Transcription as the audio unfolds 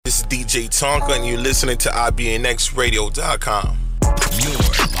Djtonka, and you're listening to IBNXradio.com. You're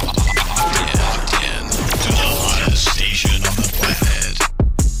locked in to the hottest station on the planet.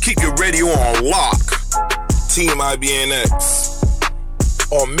 Keep your radio on lock. Team IBNX.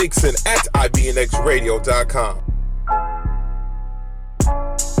 Or mixing at IBNXradio.com.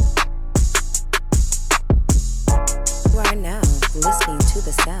 You are now listening to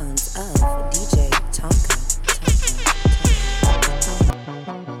the sounds of Djtonka.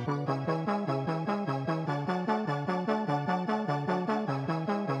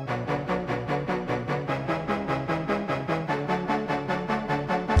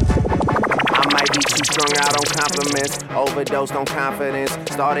 Strung out on compliments, overdosed on confidence.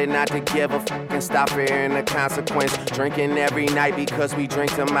 Started not to give a f and stop fearing the consequence. Drinking every night because we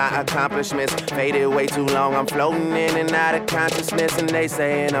drink to my accomplishments. Faded way too long, I'm floating in and out of consciousness. And they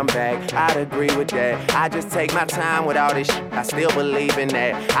saying I'm back, I'd agree with that. I just take my time with all this shit, I still believe in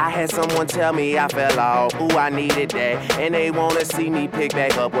that. I had someone tell me I fell off, ooh, I needed that. And they wanna see me pick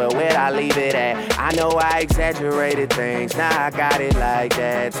back up, well, where'd I leave it at? I know I exaggerated things, now I got it like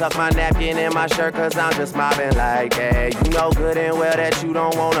that. Tuck my napkin in my shirt cause I'm just mobbing like that. You know good and well that you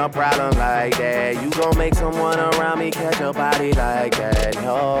don't want a problem like that. You gon' make someone around me catch a body like that.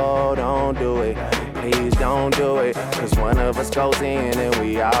 No, don't do it. Please don't do it. Cause one of us goes in and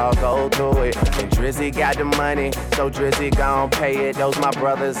we all go through it. And Drizzy got the money, so Drizzy gon' pay it. Those my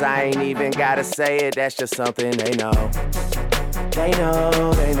brothers, I ain't even gotta say it. That's just something they know. They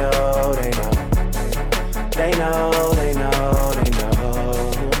know, they know, they know. They know, they know, they know.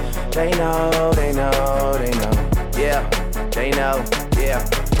 They know, they know, they know. Yeah, they know, yeah.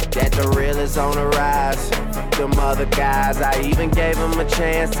 That the real is on the rise. Them other guys, I even gave them a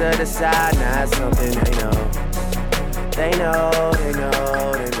chance to decide. Now it's something they know. They know, they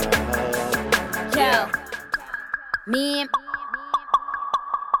know, they know. Yo, me.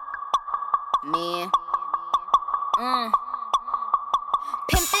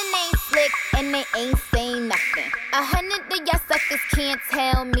 Pimpin' ain't slick and they ain't saying nothing. 100 of y'all suckers can't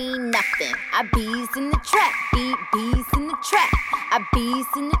tell me nothing. I bees in the trap, bees in the trap. I bees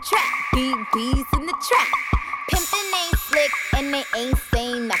in the trap, bees in the trap. Pimpin' ain't slick and they ain't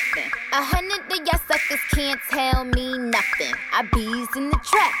saying nothing. 100 of y'all suckers can't tell me nothing. I bees in the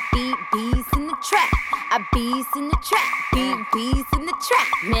trap, bees in the trap. I bees in the trap, bees in the trap.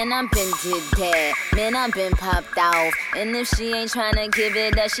 Man, I'm been did that. Man, I'm been popped off. And if she ain't tryna give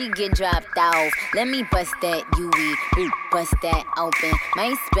it up, she get dropped off. Let me bust that UE, bust that open.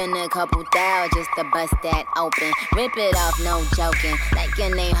 Might spend a couple thou just to bust that open. Rip it off, no joking. Like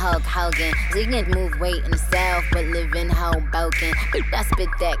your name Hulk Hogan. So you can move weight in the south, but live in Hoboken. I spit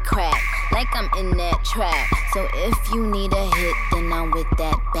that crack, like I'm in that trap. So if you need a hit, then I'm with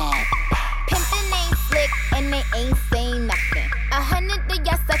that bag. Pimpin' ain't slick and they ain't saying nothing. 100 of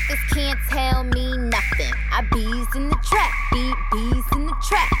y'all suckers can't tell me nothing. I bees in the trap, bees in the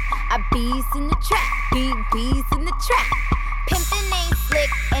trap. I bees in the trap, bees in the trap. Pimpin' ain't slick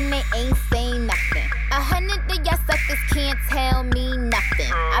and they ain't saying nothing. 100 of y'all suckers can't tell me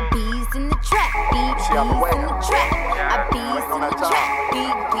nothing. I bees in the trap, bees in the trap. I bees in the trap,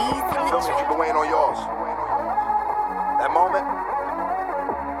 bees in the trap. Keep it waiting on yours. That moment.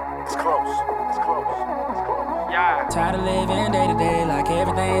 It's close. It's close. It's close. Yeah. Tired of living day to day like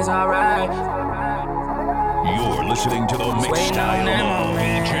everything's alright. You're listening to the mix style of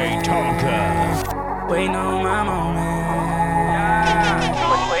Djtonka. Waiting on my moment.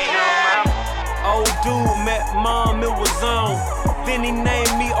 Old dude met mom, it was on. Then he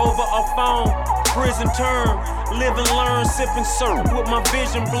named me over a phone. Prison term, live and learn, sip and serve with my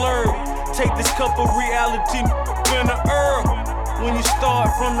vision blurred. Take this cup of reality in the earth. When you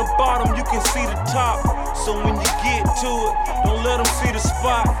start from the bottom, you can see the top. So when you get to it, don't let them see the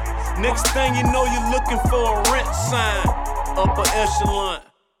spot. Next thing you know, you're looking for a rent sign. Upper echelon.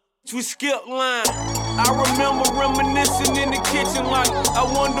 We skip line. I remember reminiscing in the kitchen like, I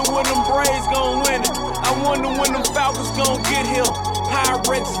wonder when them Braves gon' win it. I wonder when them Falcons gon' get here.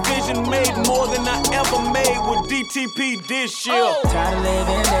 Pyrex vision made more than I ever made with DTP this year. Tired of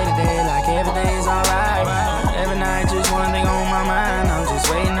living day to day like everything's alright. Every night just one thing on my mind. I'm just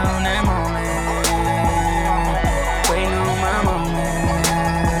waiting on that moment. Waiting on my moment.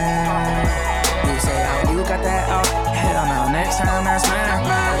 You say, oh, you got that? Oh, hell no, next time that's mine.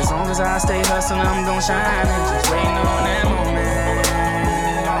 As long as I stay hustling, I'm gon' shine. And just waiting on that moment.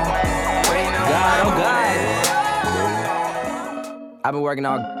 Waiting on God, oh God. I've been working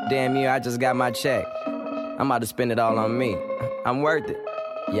all damn year, I just got my check. I'm about to spend it all on me. I'm worth it.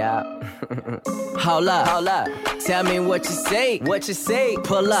 Yeah. Hold up. Tell me what you say.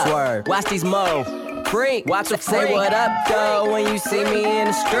 Pull up. Swerve. Watch these moves. freak. Watch her say what up, though, when you see me in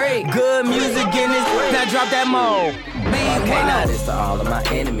the street. Good music in this, now drop that mode. Okay, now this to all of my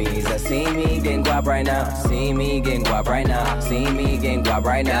enemies that see me getting guap right now. See me getting guap right now. See me getting guap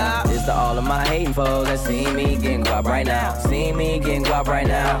right now. This to all of my hating foes that see me getting guap right now. See me getting guap right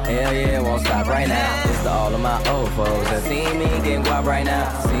now. Hell yeah, won't stop right now. This to all of my old foes that see me getting guap right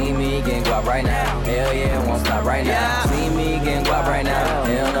now. See me getting guap right now. Hell yeah, won't stop right now. See me getting guap right now.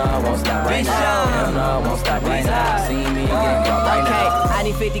 Hell no, won't stop right now. Hell no, won't stop right now. See me getting guap right now. I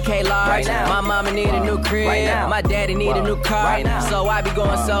need 50K large. Right now. My mama need a new crib. Right now. My daddy need a new car. Right now. So I be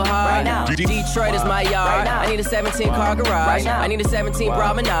going so hard. Right now. Detroit is my yard. Right now. I need a 17-car garage. Right now. I need a 17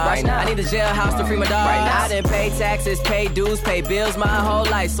 promenade. Right now. I need a jailhouse to free my dog. Right now. I done pay taxes, pay dues, pay bills my whole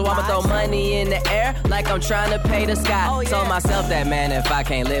life. So I'ma throw money in the air like I'm trying to pay the sky. Oh, yeah. Told myself that, man, if I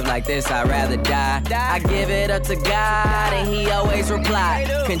can't live like this, I'd rather die. I give it up to God and he always reply.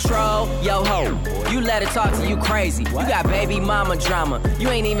 Control yo ho. You let it talk to you crazy. You got baby mama drama. You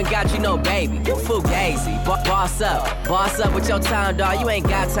ain't even got you no baby. You fugazi. Boss up with your time, dawg. You ain't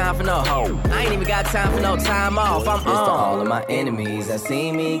got time for no hoe. I ain't even got time for no time off. I'm on. This to all of my enemies that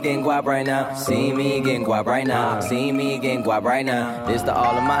see me getting guap right now. See me getting guap right now. See me getting guap right now. This to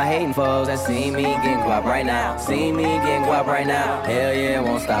all of my hating foes that see me getting guap right now. See me getting guap right now. Hell yeah,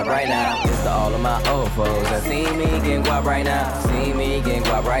 won't stop right now. This to all of my old foes that see me getting guap right now. See me getting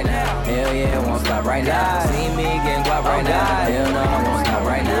guap right now. Hell yeah, won't stop right now. See me getting guap right now. Hell no, won't stop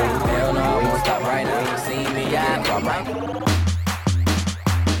right now. Hell no, won't stop right now. See me getting guap right now.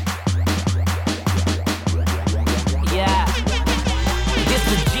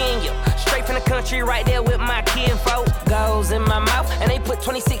 Straight from the country, right there with my kinfolk. Goes in my mouth, and they put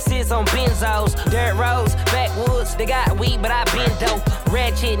 26s on benzos. Dirt roads, backwoods, they got weed, but I been dope.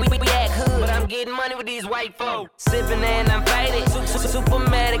 Ratchet, we act hood, but I'm getting money with these white folk. Sipping and I'm faded, super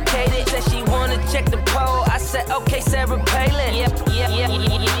medicated. Said she wanna check the pole, I said okay, Sarah Palin. Yeah.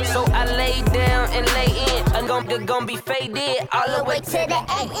 So I lay down and lay in. I'm gonna be faded all the way to the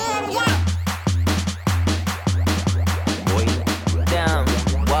AM, yeah. Down,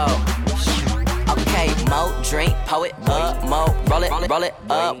 whoa. Okay, mo, drink, poet, mo, roll it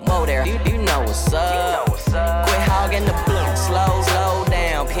up, whoa there. You know what's up. Quit hogging the blue, slow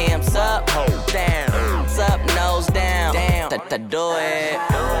down, pimps up, hold down, up, nose down, do it.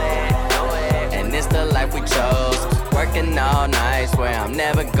 And it's the life we chose, working all night, swear I'm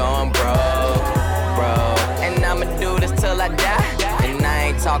never going broke, bro. And I'ma do this till I die, and I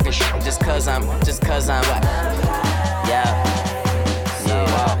ain't talking shit just cause I'm what? Yeah.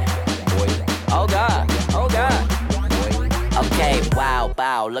 Oh God. Okay,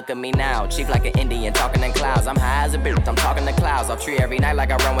 wow, look at me now. Cheap like an Indian, talking in clouds. I'm high as a bitch, I'm talking to clouds. I'll treat every night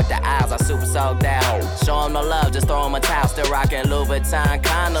like I run with the owls. I super soaked out. Show them no love, just throw them a towel. Still rocking Louis Vuitton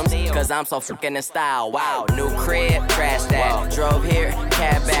condoms, cause I'm so fucking in style. Wow, new crib, trash that. Drove here,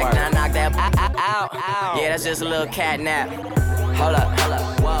 cab back, now knock that out. Yeah, that's just a little cat nap. Hold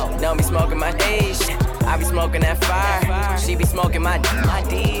up, whoa. Don't be smoking my day shit. I be smoking that fire. She be smoking my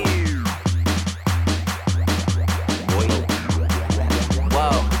D.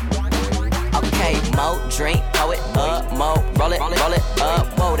 Whoa. Okay, mo, drink, poet, mo, roll it up,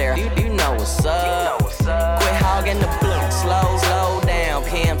 whoa there. You know what's up. Quit hogging the blue, slow down,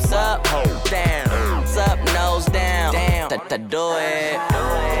 pimps up, hold down, up, nose down, do it.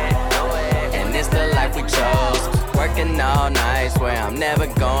 And it's the life we chose, working all night, swear I'm never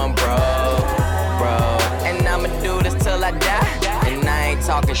going broke, bro. And I'ma do this till I die, and I ain't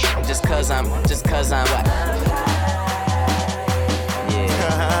talking shit just cause I'm what?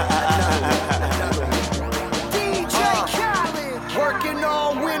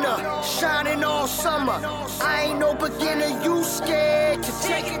 Shining all summer. I ain't no beginner, you scared to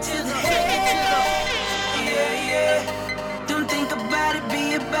take it to the head. Yeah. Don't think about it,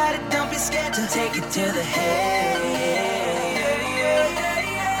 be about it. Don't be scared to take it to the head.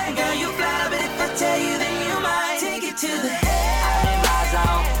 Girl, you fly, but if I tell you, then you might take it to the head. I'm in my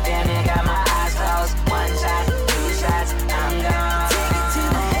zone, damn it, got my eyes closed. One shot, two shots, I'm gone. Take it to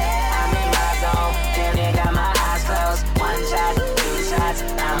the head. I'm in my zone, damn it, got my eyes closed. One shot, two shots,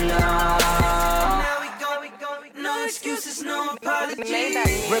 I'm gone. Excuses, no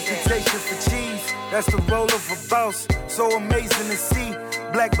apologies. Reputation for cheese, that's the role of a boss. So amazing to see.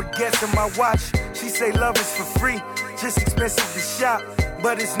 Black baguettes in my watch. She say love is for free, just expensive to shop,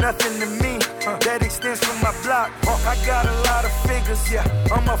 but it's nothing to me. That extends from my block. I got a lot of figures, yeah.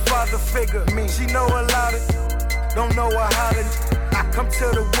 I'm a father figure. She know a lot of, don't know how to. I come to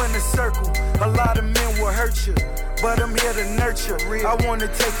the winner's circle. A lot of men will hurt you, but I'm here to nurture. I wanna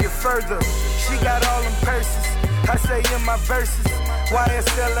take it further. She got all them purses. I say in my verses,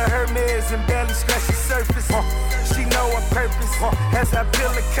 YSL or Hermes and barely scratch the surface. She know her purpose. As I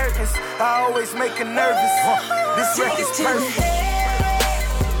peel the curtains, I always make her nervous. This record's perfect.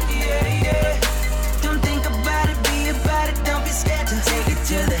 Yeah, yeah. Don't think about it, be about it, don't be scared to take it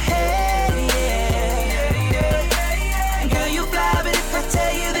to the head. Yeah, yeah. Girl, you fly, but if I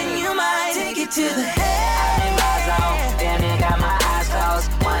tell you, then you might take it to the head. I'm in my zone, damn it, got my eyes closed.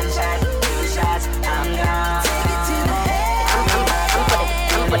 One shot, two shots, I'm gone. Take it to the head.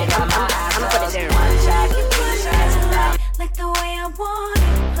 I'm put it down. One shot, two shots, I'm like the way I want it.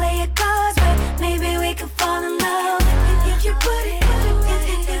 Play your cards, but maybe we can fall in love. If you put it,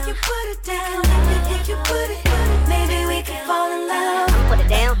 if you put it down, if you put it, maybe we can fall in love. I'ma put it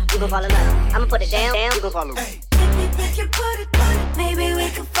down, you gon' fall in love. I'ma put it down, you gon' fall in love. If you put it, maybe we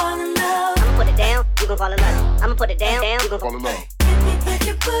can fall in love. I'ma put it down, you gon' fall in love. I'ma put it down, you gon' fall in love. If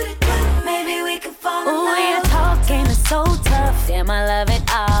you put it, maybe we can fall in love. Ooh, your talking is so tough, damn I love it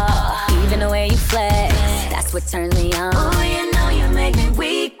all. Even the way you flex, that's what turns me on. Ooh, you know you make me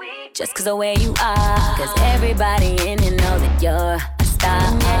weak, just cause the way you are. Cause everybody in here know that you're a star.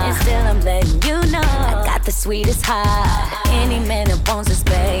 And still I'm letting you know I got the sweetest heart. Any man that wants this,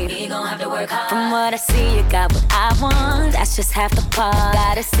 babe, he gon' have to work hard. From what I see, you got what I want. That's just half the part.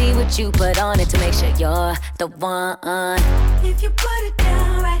 Gotta see what you put on it to make sure you're the one. If you put it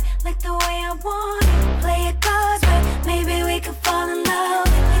down right, like the way I want it. Play your cards right, maybe we can fall in love.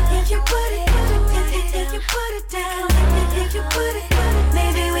 If you put it, if you put it down, if you put it,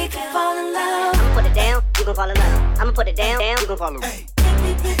 maybe we can fall in love. I'ma put it down, you gon' fall in love. I'ma put it down, you gon' fall in love.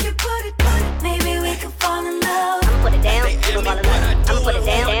 If you put it, maybe we can fall in love. I'ma put it down, you gon' fall in love. I'ma put it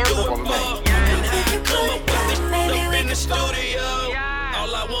down, you gon' fall in love. If you put it, maybe we can fall in love.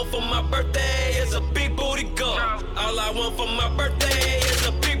 All I want for my birthday is a big booty girl. All I want for my birthday is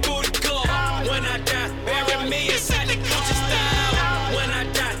a big booty girl. When I die, bury me inside the Gucci style. When I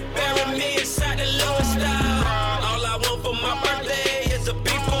die, bury me inside the Louis style. All I want for my birthday is a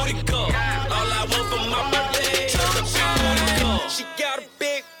big booty girl. All I want for my birthday is a big booty girl. She got a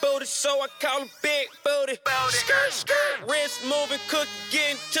big booty, so I call her big booty. Skirt, skirt, wrist moving, cooking,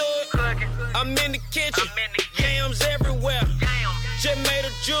 getting to it. I'm in the kitchen, yams everywhere. Just made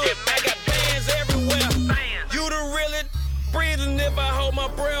a jewel, I got bands everywhere. You the really breathing if I hold my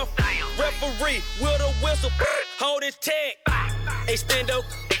breath. Referee with a whistle, hold his tag. Extendo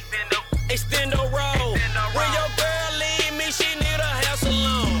roll. When your girl leave me, she need a hair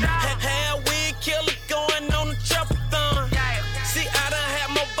salon. Hair weed killer going on the triple-thon. See, I done had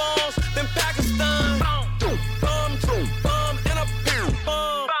more bombs than Pakistan. Bomb, and a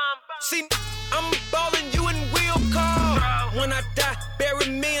bomb. See, I'm ballin' you in wheel car. When I die, bury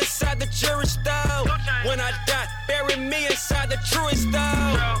me inside the jury style. When I die, bury me inside the truest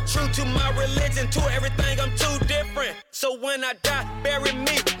style. True to my religion, to everything, I'm too different. So when I die, bury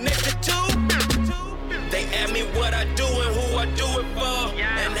me next to two. They ask me what I do and who I do it for,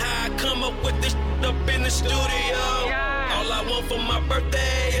 and how I come up with this up in the studio. All I want for my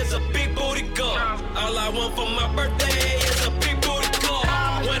birthday is a big booty girl. All I want for my birthday is a big booty girl.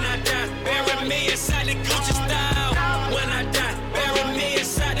 When I die, bury me inside the Gucci style. When I die, bury me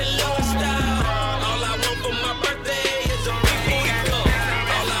inside the Louis style. All I want for my birthday is a big booty girl.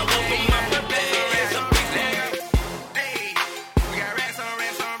 All I want for my birthday is a big booty girl. We got racks on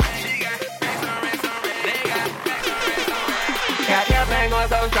racks on racks. She got racks on racks on racks. They got racks on racks on racks. Got your thing going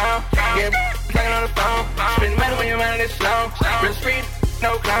so strong. Get talking on the phone. Spend money when your mind is slow. Real street,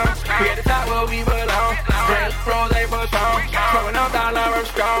 no clowns. We at the top where we belong. Brand pros, they for strong. Throwing up dollar, I'm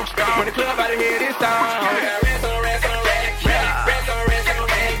strong. When the club out of here this time. We got racks on racks on racks. Racks on racks on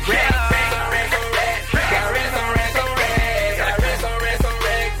racks. Racks on racks on racks. Got racks on racks on racks. Got racks on racks on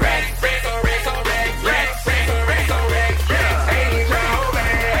racks. Racks on racks on racks. Racks on racks on racks. Ain't trying to hold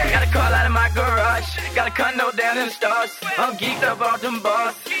back. Got a call out of my garage. Got a condo down in the stars. I'm geeked up off them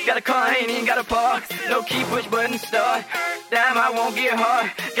bars. Got a car, ain't even got a park. No key, push button, start. Damn, I won't get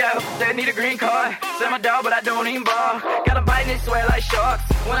hard. Got a that need a green card. Send my dog, but I don't even bar. Got a bite and it sweat like sharks.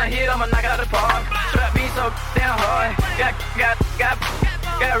 When I hit, I'ma knock out the park. Trap me so damn hard.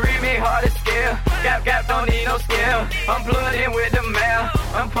 Got remake hard to scale. Gap, don't need no scale. I'm plugged in with the mail.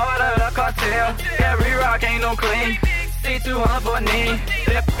 I'm part of the cartel. Got re-rock, ain't no clean. C200 for a knee.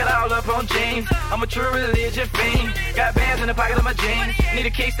 They f*** it all up on jeans. I'm a true religion fiend. Got bands in the pocket of my jeans. Need a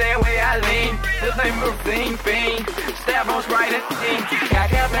kickstand where I lean. This ain't moving fiend. Stab on Sprite and steam.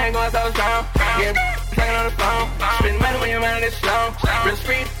 Got your thing going so strong. Get talking on the phone. Spend money when your mind is slow. Real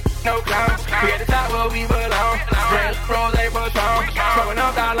street, no clowns. We at the top where we belong. Brand pros, they for strong. Throwing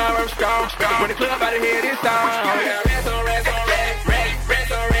up dollar, I'm strong. When the club out of here this time. We got racks on racks on racks. Racks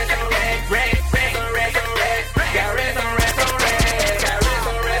on racks on racks. Racks on racks on racks.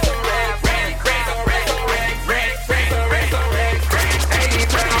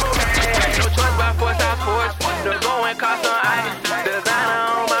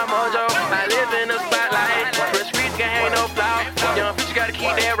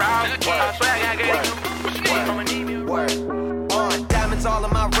 Diamonds all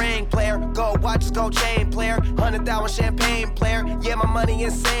in my ring, player. Gold watches, gold chain, player. 100,000 champagne, player. Yeah, my money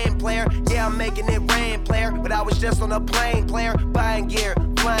insane, player. Yeah, I'm making it rain, player. But I was just on a plane, player. Buying gear,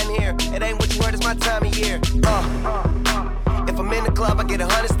 flying here. It ain't what you heard, it's my time of year. If I'm in the club, I get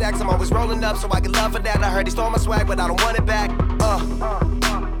 100 stacks. I'm always rolling up, so I get love for that. I heard he stole my swag, but I don't want it back.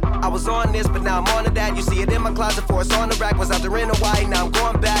 I was on this, but now I'm on to that. You see it in my closet, for it's on the rack. Was out there in Hawaii, now I'm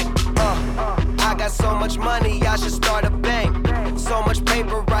going back. I got so much money, I should start a bank. So much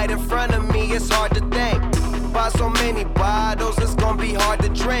paper right in front of me, it's hard to think. Buy so many bottles, it's gonna be hard to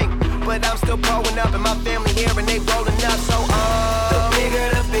drink. But I'm still pulling up, and my family here, and they rolling up. So the bigger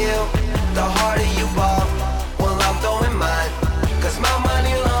the bill, the harder you ball. Well, I'm throwing mine, cause my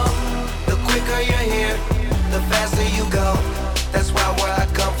money long. The quicker you're here, the faster you go. That's why where I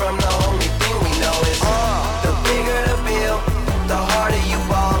come from, the only thing we know is the bigger the bill, the harder you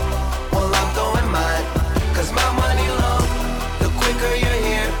ball. Well, I'm throwing mine, cause my money long. The quicker you're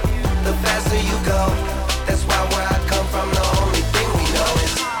here, the faster you go. That's why where I come from, the only thing we know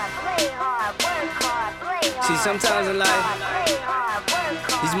is See, sometimes in life,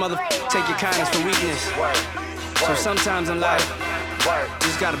 these motherfuckers take your kindness for weakness. So sometimes in life, you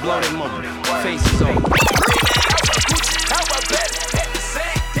just gotta blow them up. Face is over. How I bet at the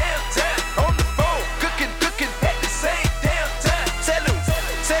same damn time on the phone, cooking at the same damn time. Tell him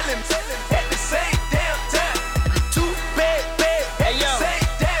at the same damn time. Too bad Hey yo,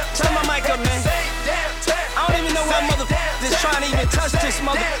 turn my mic up, man. I don't even know why motherfuckers is trying to even touch this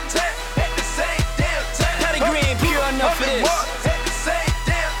mother. Pedigree ain't pure enough for this.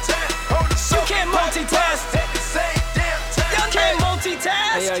 You can't multitask. Y'all can't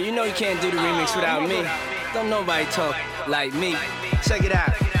multitask. Hey yo, you know you can't do the remix without me. Don't nobody talk like me. Check it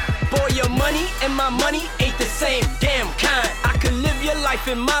out. Boy, your money and my money ain't the same damn kind. I could live your life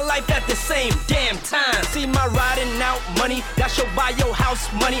and my life at the same damn time. See my riding out money, that should buy your house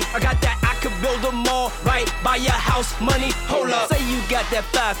money. I got that, I could build a mall right by your house money. Hold up, say you got that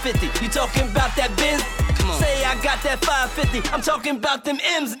 550. You talking about that Benz? Say I got that 550. I'm talking about them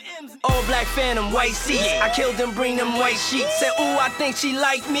M's. All black Phantom, white seats. I killed them, bring them white sheets. Said, ooh, I think she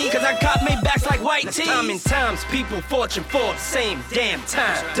like me, cause I caught me backs like white tees. Time and times, people, fortune, Forbes, same damn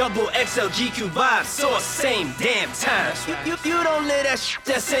time. Double XL GQ vibes, source, same damn time. You don't live that shit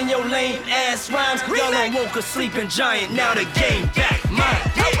that's in your lame ass rhymes. Y'all don't woke a sleeping giant, now the game back mine.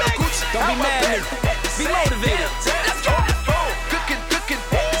 Don't be mad at me, be motivated. Let's go. Cooking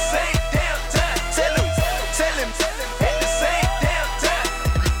at the same damn time. Tell him at the same damn time.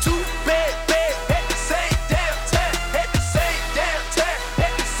 Too bad at the same damn time. At the same damn time.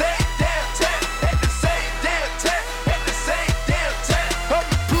 At the same damn time. At the same damn time. At the same damn time.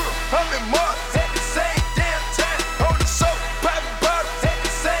 I'm in Mars at the same damn time. On the soap, popping bottles at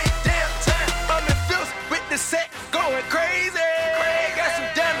the same damn time. I'm in Phil's with the set going crazy. Got some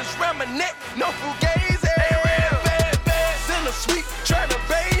diamonds round my neck, no fugazi. Bad, send a sweet, tryna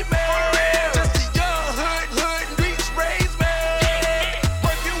bathe me. Just a young hood beach raised me.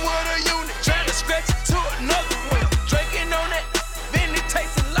 Working with a unit, tryna scratch it to another one. Drinking on that, then it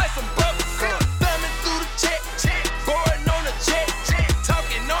tasting like some bubble gum. Thumbing through the check, going on a jet,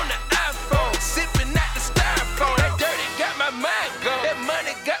 talking on the iPhone, sipping out the styrofoam. That dirty got my mind gone, that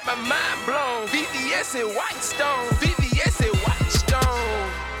money got my mind blown. VVS and Whitestone, VVS and Whitestone.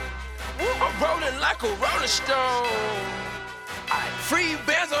 I'm rolling like a Rolling Stone. Free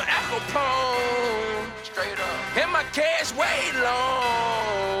bands on Al Capone. Straight up. And my cash way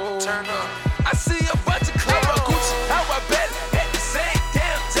long. Turn up. I see a bunch of clothes. How I bet at the same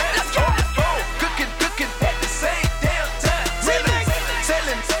damn time. Let's go. Cooking at the same damn time. Tell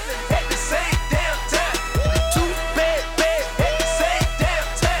him at the same damn time. Too bad at the same damn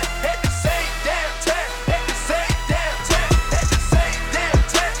time. At the same damn time. At the same damn time. At the same damn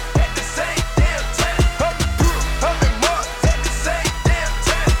time. At the same damn time. I'm in Mars at the same damn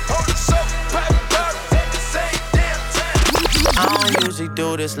time. On the soap, popping bottles at the same damn time. I don't usually do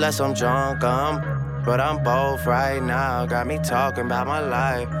this unless I'm drunk, but I'm both right now. Got me talking about my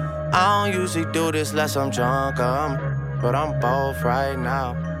life. I don't usually do this unless I'm drunk, but I'm both right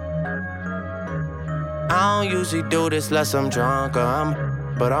now. I don't usually do this unless I'm drunk,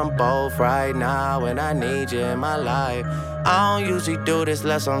 but I'm both right now, and I need you in my life. I don't usually do this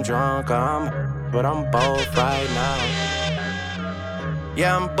unless I'm drunk, but I'm both right now.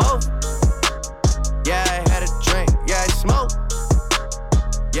 Yeah, I'm both. Yeah, I had a drink. Yeah, I smoke.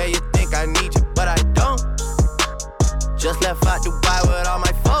 Yeah, you think I need you, but I don't. Just left out Dubai with all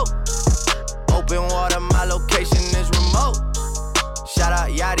my folk. Open water, my location is remote. Shout out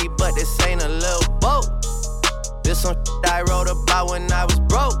Yachty, but this ain't a little boat. This some shit I wrote about when I was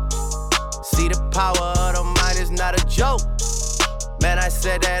broke. See, the power of the mind is not a joke. Man, I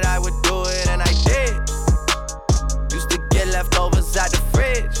said that I would do it, and I did. Used to get leftovers out the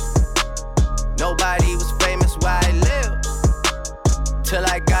fridge. Nobody was famous where I lived, till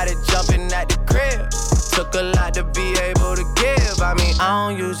I got it jumping at the crib. Took a lot to be able to give. I mean, I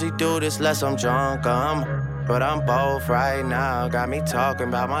don't usually do this unless I'm drunk, but I'm both right now. Got me talking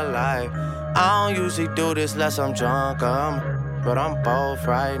about my life. I don't usually do this unless I'm drunk, but I'm both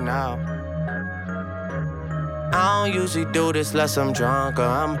right now. I don't usually do this unless I'm drunk,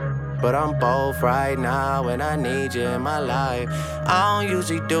 but I'm both right now, and I need you in my life. I don't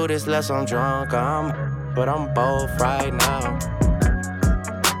usually do this unless I'm drunk, but I'm both right now.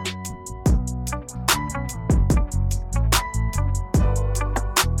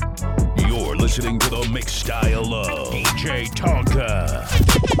 You're listening to the mix style of DJ Tonka.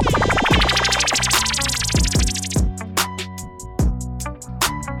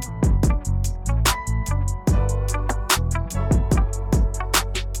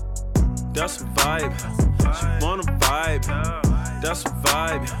 That's a vibe. She wanna vibe. That's a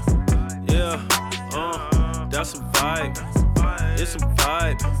vibe. Yeah, that's a vibe. It's a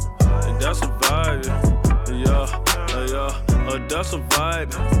vibe. And that's a vibe. Yeah, that's a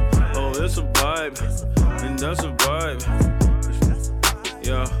vibe. Oh, it's a vibe. And that's a vibe.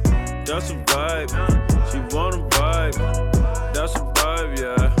 Yeah, that's a vibe. She wanna vibe. That's a vibe.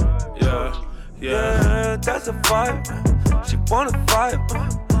 Yeah, that's a vibe. She wanna vibe.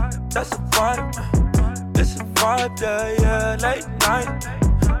 That's a vibe, it's a vibe, yeah, late night.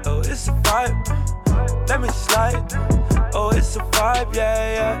 Oh, it's a vibe, let me slide. Oh, it's a vibe,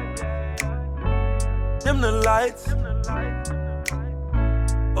 yeah. Dim the lights.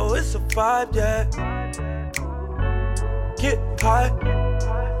 Oh, it's a vibe, yeah. Get high,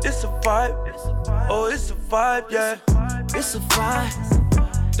 it's a vibe. Oh, it's a vibe, yeah. It's a vibe,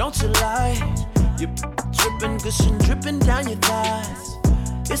 don't you lie. You drippin', gushing, drippin' down your thighs.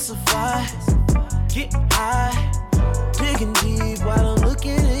 It's a vibe, get high, digging deep while I'm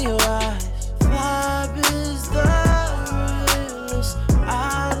looking in your eyes. Vibe is the realest, I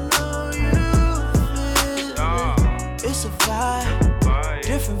know you feel it. It's a vibe,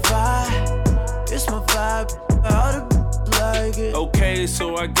 different vibe, it's my vibe, I ought to like it. Okay,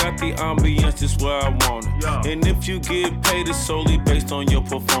 so I got the ambience just where I want it. And if you get paid, it's solely based on your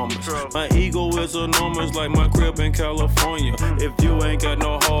performance. My ego is enormous like my crib in California. If you ain't got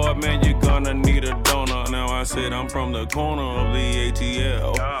no heart, man, you're gonna need a donor. Now I said I'm from the corner of the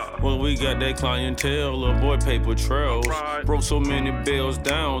ATL. Well, we got that clientele, little boy paper trails. Broke so many bills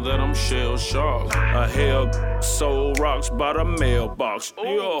down that I'm shell shocked. A hell soul rocks by the mailbox.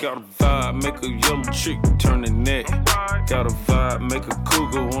 Got a vibe, make a yellow chick turn the neck. Got a vibe, make a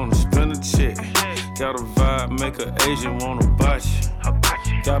cougar wanna spin a check. Got a vibe, make a Asian wanna bite you.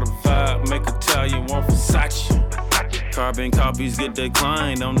 Got a vibe, make Italian want Versace. Carbon copies get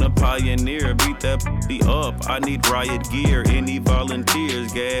declined, I'm the pioneer. Beat that up, I need riot gear. Any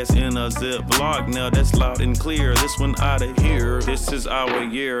volunteers, gas in a zip block. Now that's loud and clear, this one out of here. This is our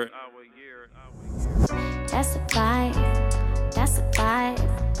year. That's a vibe, that's a vibe,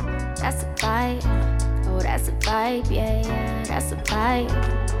 that's a vibe. Oh, that's a vibe, yeah, that's a vibe.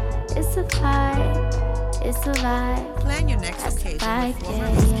 It's a vibe, it's a vibe. Plan your next occasion vibe, with Four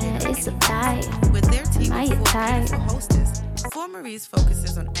Marie's Catering it's a Entertainment. vibe. With their team of 4 vibe. beautiful hostess, Four Marie's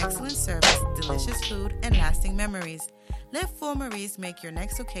focuses on excellent service, delicious food, and lasting memories. Let Four Marie's make your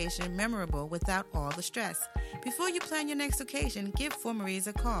next occasion memorable without all the stress. Before you plan your next occasion, give Four Marie's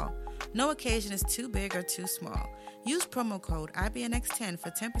a call. No occasion is too big or too small. Use promo code IBNX10 for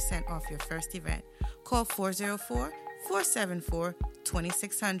 10% off your first event. Call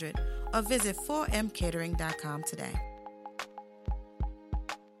 404-474-2600 or visit 4mcatering.com today.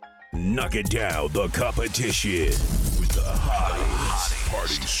 Knock it down, the competition with the hottest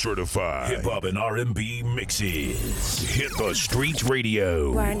party certified hip-hop and R&B mixes. Hit the Streetz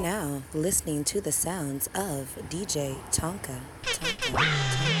Radio. You are now listening to the sounds of DJ Tonka.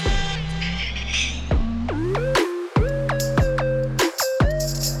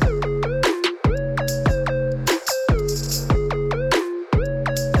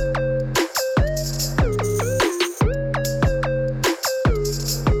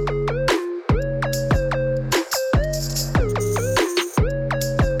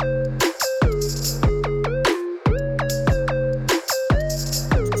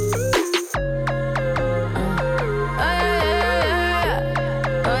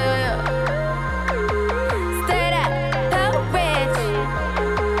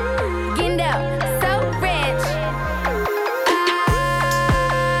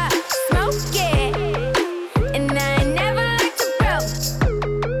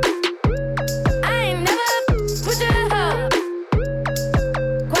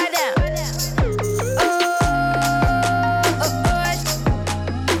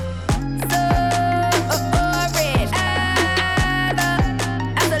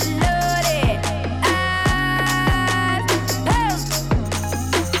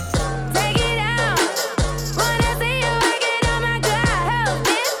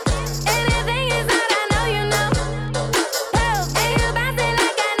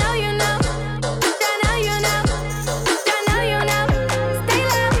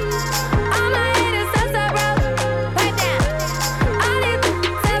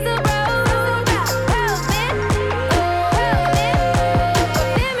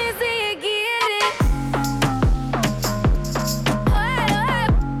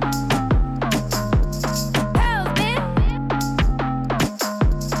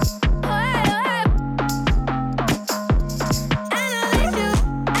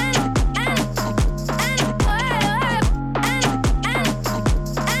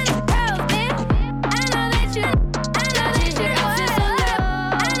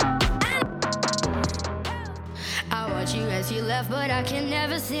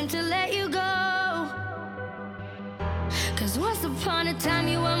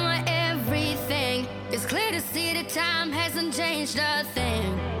 time hasn't changed a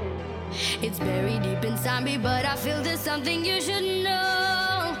thing. It's buried deep inside me, but I feel there's something you should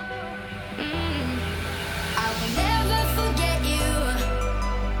know. I will never forget you.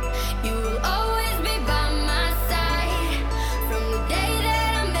 You will always be by my side. From the day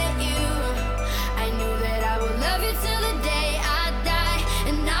that I met you, I knew that I would love you till the day I die.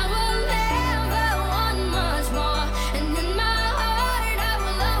 And I will never want much more. And in my heart I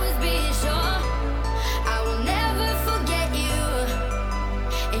will always be sure I will never forget you.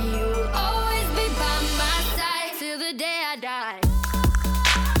 And you will always be by my side till the day I die.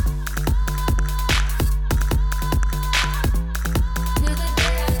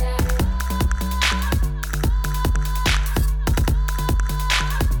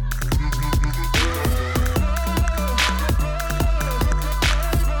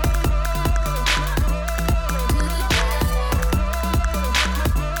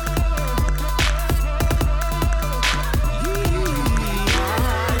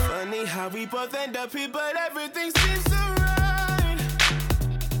 We both end up here, but everything seems so right.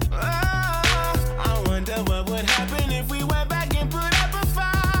 I wonder what would happen if we went back and put up a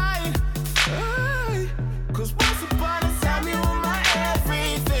fight. Cause once upon a time you were my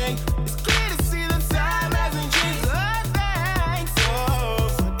everything. It's clear to see the time hasn't changed a thing. So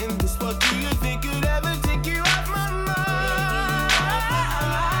in this world, do you think you'd ever take you off my mind?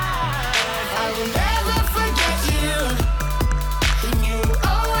 I will never forget you. You will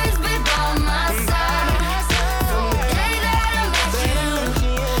always be by my side. From the day that I met you,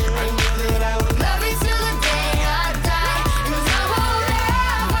 I knew that I would love you till the day I die. And I will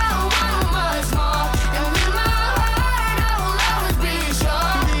never want much more. And in my heart I will always be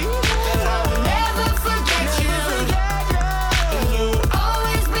sure that I will never forget you. And you will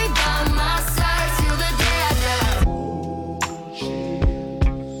always be by my side till the day I die.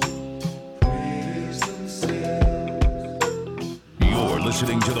 You're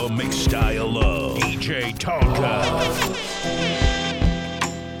listening to the mix style of DJ Tonka.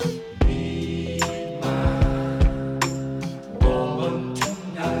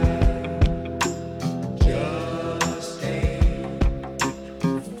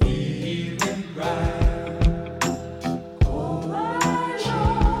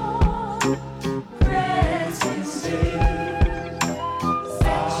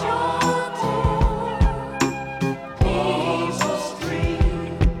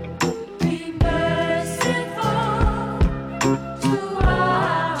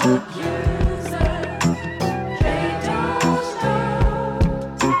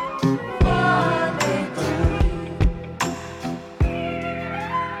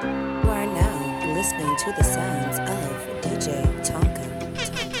 You are now listening to the sounds of DJ Tonka.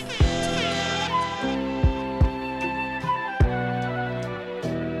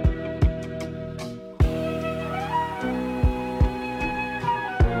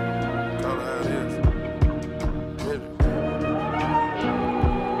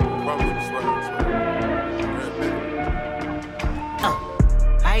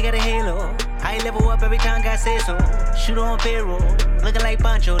 I got a halo. I level up every time God says so. Shoot on payroll. Looking like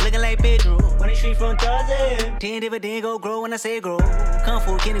Pancho, looking like Pedro. Money street from Tarzan. 10 dividend go grow when I say grow. Kung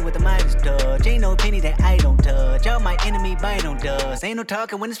Fu Kenny with the Midas touch. Ain't no penny that I don't touch. Y'all my enemy bite on dust. Ain't no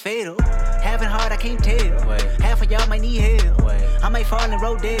talking when it's fatal. Having hard, I can't tell. Half of y'all might need help. I might fall in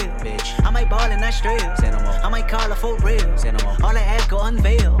Rodale. Bitch. I might ball in Australia. I might call her for real. All I ask go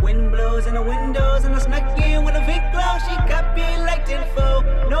unveil. Wind blows in the windows and I snuck in with a Vic glow. She got me like tenfold.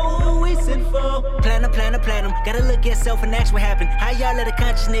 Know who we sent for. Platinum. Gotta look at self and ask what happened. How y'all let a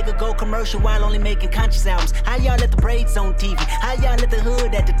conscious nigga go commercial while only making conscious albums? How y'all let the braids on TV? How y'all let the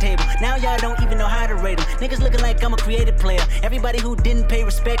hood at the table? Now y'all don't even know how to rate them. Niggas looking like I'm a creative player. Everybody who didn't pay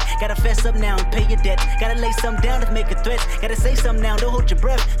respect, gotta fess up now and pay your debts. Gotta lay something down to make a threat. Gotta say something now, don't hold your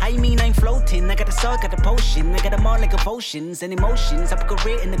breath. How you mean I ain't floating? I got the salt, got the potion. I got them all like devotions and emotions. I put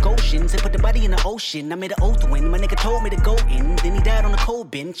career in the Goshen's and put the body in the ocean. I made an oath when my nigga told me to go in. Then he died on the cold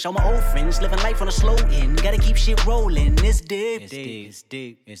bench. All my old friends living life on a slow end. Gotta keep shit rolling. It's deep.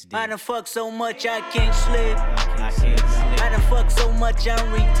 I done fucked so much I can't sleep. I done fucked so much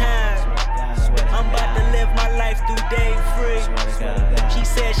I'm retired. I'm about to live my life through day free. She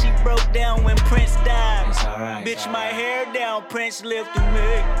said she broke down when Prince died. Bitch, my hair down, Prince lived through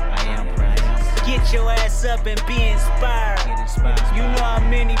me. Get your ass up and be inspired. You know how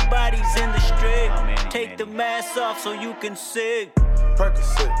many bodies in the street. Take the mask off so you can see.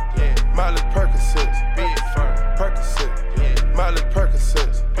 Percocet, Miley Percocet, big firm. Percocet, Miley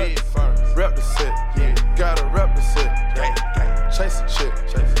Percocet, big firm. Rep the set, gotta rep the set. Chase a chick,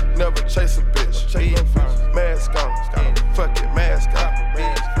 never chase a bitch. Mask on, fuck it, mask on.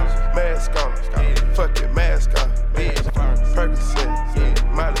 Mask on, fuck it, mask on.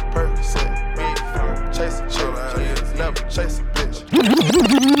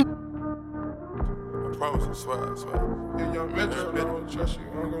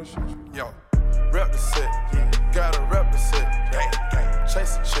 Yo, rep the set, yeah. Gotta rep the set, gang, gang.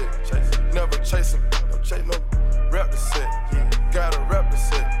 Chase a chick, never chase him, no chase no. Rep the set, yeah. Gotta rep the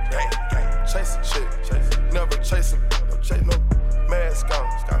set, gang, gang. Chase a chick, never chase him, no chase no. Mask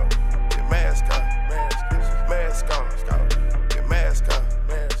on, get mask on, mask on, get mask on.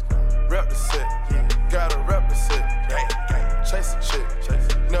 Rep the set, yeah. Gotta rep the set, gang, gang. Chase a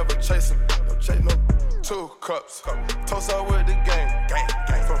chick, never chase him, no chase no. 2 cups, toast out with the gang, gang,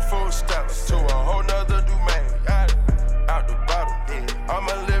 gang. From food stamps to a whole nother domain. Out the bottom, yeah. I'm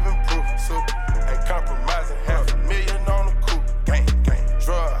a living proof, super. Ain't compromising, $500,000 on the coupe, gang, gang.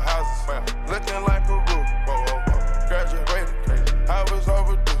 Drug houses, looking like Peru. Whoa, whoa, whoa. Graduated, I was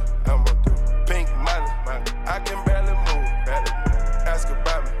overdue. I'm a do pink money, I can barely move. Ask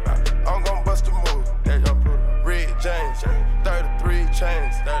about me, I'm gon' bust a move. Red James, 33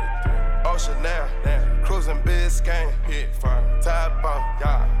 chains, 33. Ocean now, cruising Biscayne, hit firm. Top off,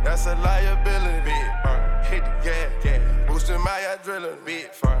 yeah, that's a liability. Big firm, hit the gas, boosting my adrenaline.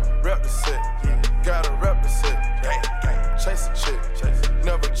 Big firm, rep the set, yeah. Gotta rep the set, gang, gang. Chase a chick,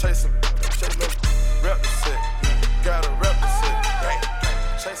 never chase him, chase no. Rep the set, yeah. Gotta rep the set, gang,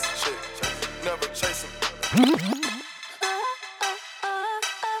 gang. Chase a chick, never chase him.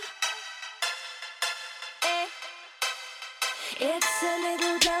 It's a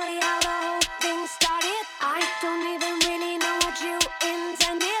little blurry how the whole thing started. I don't even really know what you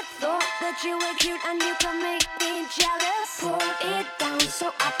intended. Thought that you were cute and you could make me jealous. Poured it down, so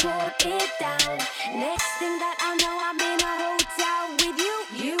I poured it down. Next thing that I know, I'm in a hotel with you.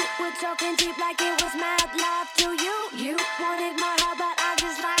 You were talking deep like it was mad love to you. You wanted my heart, but I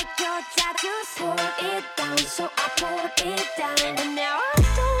just liked your tattoos. Poured it down, so I poured it down. And now I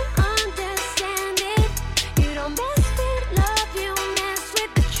don't understand it. You don't mess with love, you mess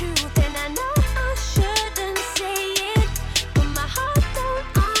with the truth. And I know I shouldn't say it, but my heart don't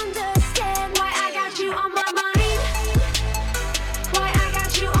understand why I got you on my mind. Why I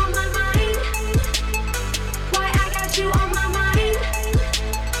got you on my mind. Why I got you on my mind.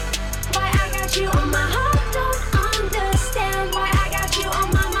 Why I got you on my heart don't understand why I got you on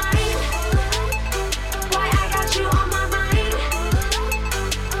my mind. Why I got you on my mind.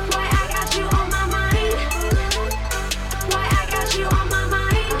 Why I got you on my mind. Why I got you on my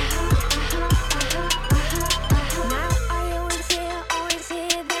mind. Now I always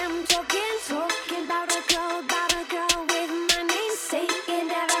hear them talking about a girl with my name. Saying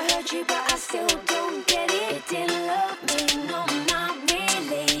that I hurt you, but I still don't get it. It didn't love me, no, not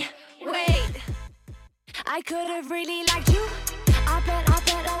really. Wait, I could have really liked you. I bet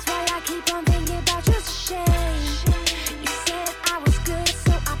that's why I keep on thinking about you. It's a shame. You said I was good,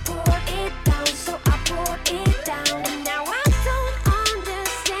 so I poured it down, so I poured it down. And now I don't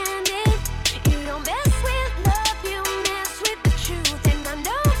understand it. You don't mess with love, you mess with the truth. And I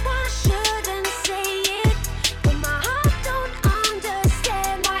know I shouldn't say it, but my heart don't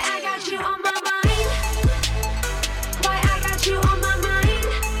understand why I got you on my mind. Why I got you on my mind.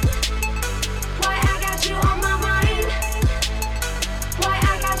 Why I got you on my mind. Why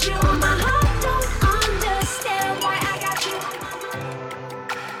I got you on my heart don't understand why I got you on my mind.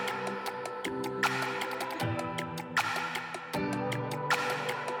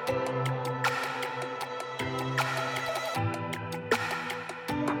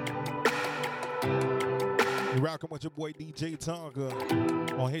 You're rocking with your boy DJ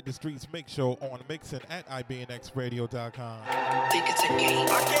Tonka on Hit the Streetz Mix Show on mixing at IBNXradio.com. Think it's a game.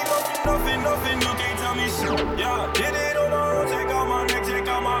 I came up with nothing, you can't tell me shit. Yeah, did it on my own, take out my neck, take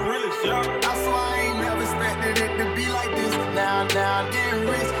out my wrist. Yeah, I swear I ain't never expected it to be like this. Now I'm getting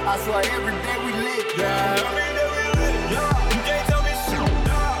rich. I swear every day we lit. yeah, every day we live. Yeah, you can't tell me shit.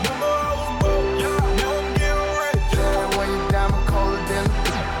 Yeah, remember I was broke. Yeah, now I'm getting rich. Yeah, when you diamond colder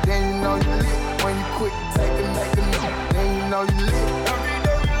then you know you lit. When you quick to take a make a note, then you know you lit. Every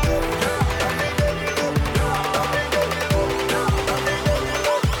day we live. Yeah, every day we live. Yeah, every day we live. Yeah, every day we live.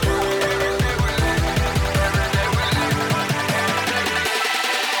 Every day we live. Every day we live.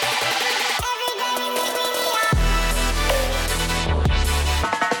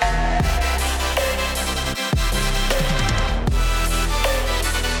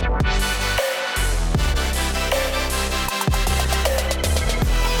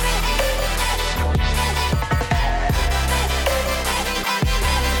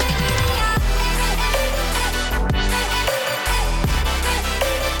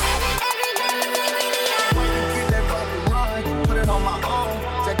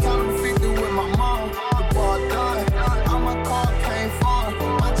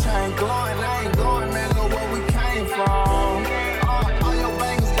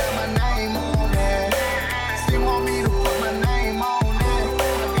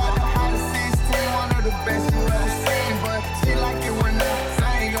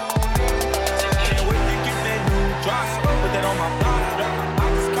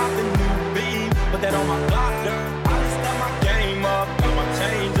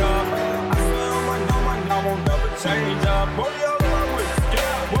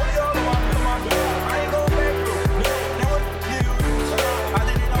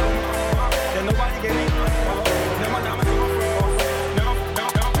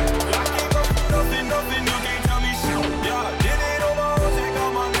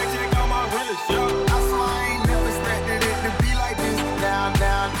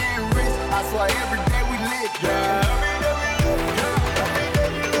 why every day we lit.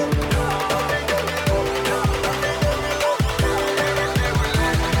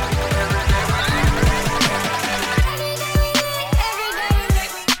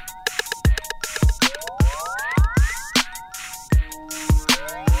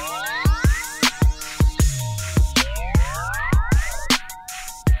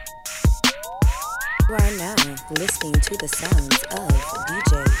 You are now listening to the sounds of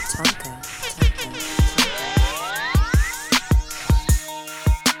DJ Tonka.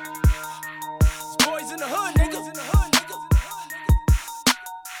 Boys in the hood, niggas.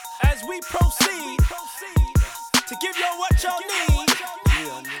 As we proceed to give y'all what y'all need.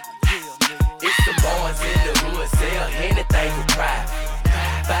 It's the boys in the hood, sell anything for profit.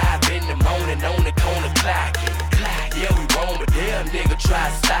 5 in the morning on the corner clocking. Yeah, we wrong, but damn nigga try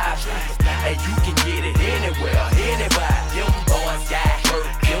to stop it. And you can get it anywhere, anybody. Them boys got hurt,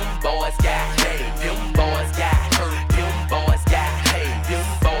 them boys got paid, them boys got hurt, them boys got paid, them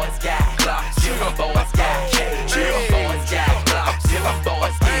boys got clocks, them boys got paid, them boys got clocks, them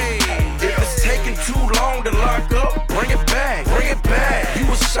boys got paid. If it's taking too long to lock up, bring it back, bring it back. You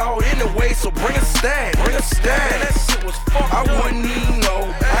was short anyway, so bring a stack, bring a stack. Man, that shit was fucked I wouldn't even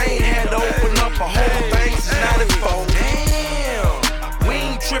know. I ain't had to open up a whole thing since 94. Damn, we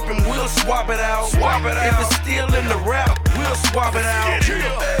ain't tripping, we'll swap it out. Swap it out. If it's still in the rap, we'll swap it out.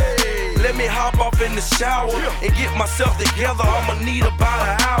 Hey, let me hop off in the shower and get myself together. I'ma need about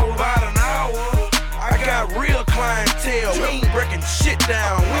an hour. I got real clientele. We ain't breaking shit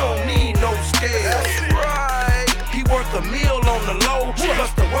down. We don't need no scale. Right. He worth a meal on the low.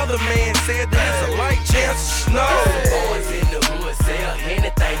 Plus the weatherman said there's a light chance of snow. Boys in the hood sell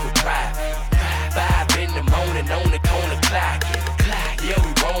anything for profit. 5 in the morning on the corner clocking. Yeah,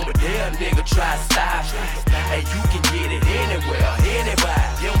 we wrong, but damn nigga try to stop it. And you can get it anywhere,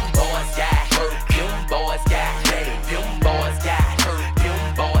 anybody. Them boys got hurt, them boys got paid, them boys got hurt, them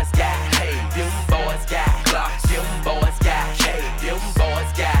boys got paid, them boys got clocks, them boys got paid, them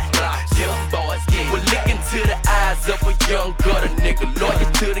boys got clocks, them boys get. We're looking to the eyes of a young gutter nigga,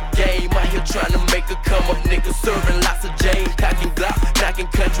 loyal to the game. Out here trying to make a come up nigga, serving lots of Jane, cocking Glock, knocking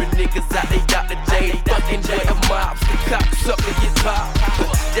country niggas out. They got the J, fucking with the mobs, the cocksucker get popped.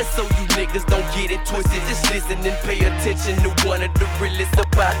 That's so you niggas don't get it twisted. Just listen and pay attention to one of the realest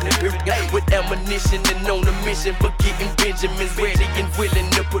about the with ammunition and on a mission for getting Benjamins ready and willing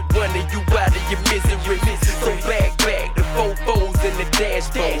to put one of you out of your misery. So back, the 4-4s in the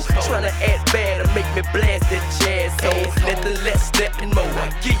dashboard, trying to act bad or make me blast that jazz. So nothing less, nothing more.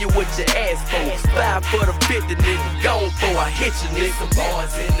 I give you what you ask for. 5 for the 50, nigga, gone for I hit you, nigga. Some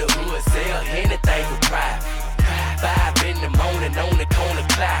boys in the hood sell anything for private. 5 in the morning on the corner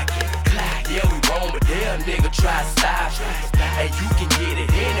clocking. Yeah, we wrong, but damn nigga try to stop it. And you can get it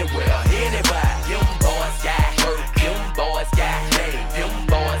anywhere, anybody. Them boys got hurt, them boys got paid, them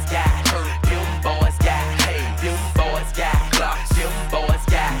boys got hurt, them boys got paid, them boys got clocks, them boys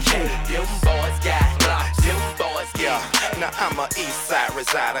got paid, them boys got clocks, them boys got paid. Now I'm a east side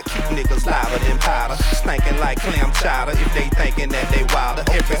resider, keep niggas louder than powder, stinking like clam chowder if they thinking that they wilder.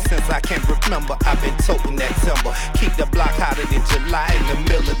 Ever since I can remember, I've been toting that timber. Keep the block hotter than July in the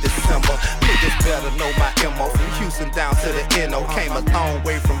middle of December. Niggas better know my MO. From Houston down to the NO, came a long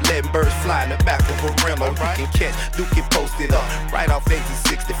way from letting birds fly in the back of a rental. You can catch Dookie posted up right off exit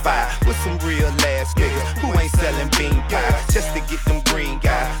 65 with some real ass niggas who ain't selling bean pie just to get them green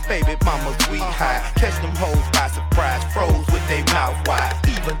guys. Baby mama's weed high, catch them hoes by surprise, froze with they mouth wide.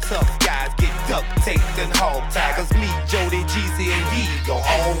 Even tough guys get duct taped and hog tigers. Me, Jody, Jeezy, and Yee gon'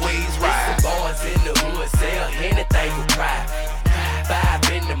 always ride. The boys in the hood sell anything for private.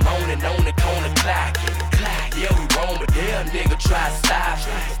 5 in the morning on the corner clocking. Yeah, we wrong, but damn nigga try to stop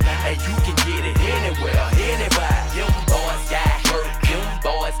it. And you can get it anywhere, anybody. Them boys got hurt, them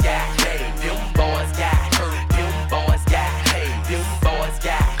boys got paid, them boys got hurt, them boys got paid, them boys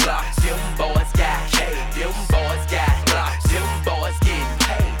got clocks, them boys got paid, them boys got clocks, them boys getting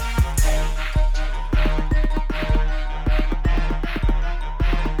paid.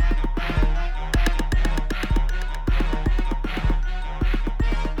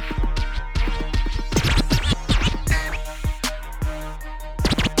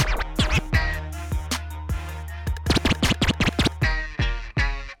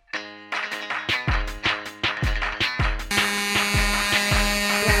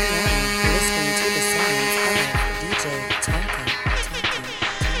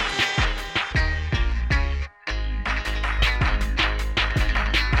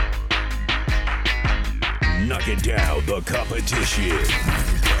 Knocking down the competition.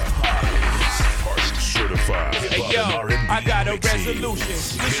 The hottest party certified. Hey yo, I got a resolution.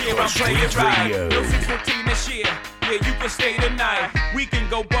 This year I'm playing right. No 615 this year. Yeah, you can stay tonight. We can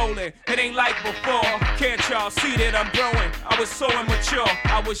go bowling. It ain't like before. Can't y'all see that I'm growing? I was so immature.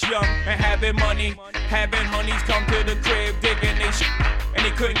 I was young and having money. Having honeys come to the crib, digging they shit. And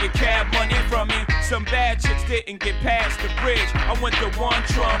they couldn't get cab money from me. Some bad chicks didn't get past the bridge. I went to One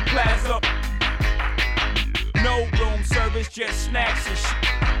Trump Plaza. No room service, just snacks and shit.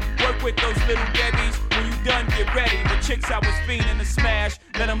 Work with those little Debbies. When you done, get ready. The chicks I was fiending to smash,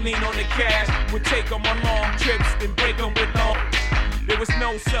 let them lean on the cash. Would take them on long trips, then break them with long. There was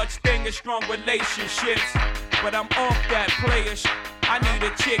no such thing as strong relationships, but I'm off that player shit. I need a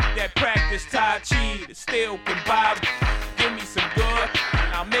chick that practice Tai Chi, that still can vibe. Give me some good,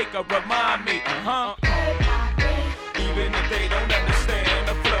 and I'll make her remind me, Even if they don't understand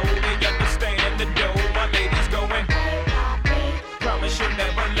the flow, they understand the dough. My lady's going. Promise you'll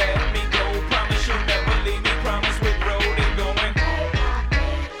never let me go. Promise you'll never leave me. Promise with road and going.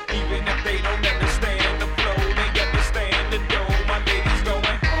 Even if they don't understand the flow, they understand the dough. My lady's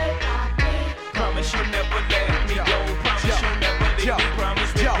going. Promise you'll never let me go. Promise you'll never leave me.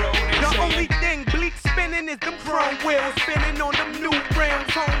 Promise with road and the only thing bleak spinning is them chrome wheels. Spinning on them new rims.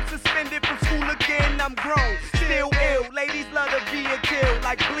 Home suspended from school again. I'm grown. Still ill. Ladies love to be a kill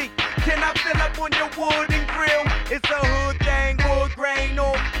like bleak. Can I fill up on your wood and grill? It's a hood thing, wood grain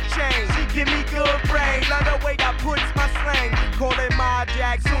on chain. She give me good brain, love the way I puts my slang. Call it my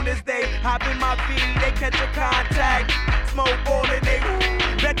jack, soon as they hop in my feet, they catch a contact. Smoke all and they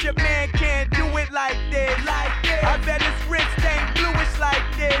bet your man can't do it like this. I bet his wrist ain't bluish like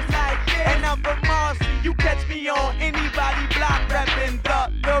this. And I'm from Marcy, you catch me on anybody block, reppin'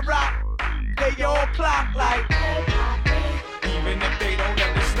 the rock. They all clock like. Even if they don't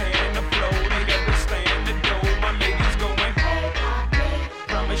understand the flow, they understand the dough. My lady's going.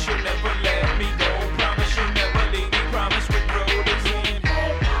 Promise you'll never let me go. Promise you'll never leave me. Promise with road is in.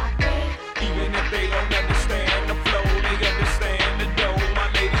 Even if they don't understand the flow, they understand the dough. My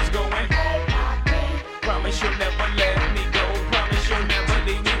lady's going. Promise you'll never let me go. Promise you'll never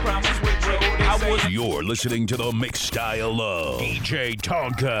leave me. Promise with road is in. You're listening to the mix style of DJ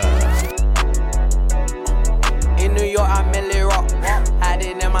Tonka. In New York, I merely rock.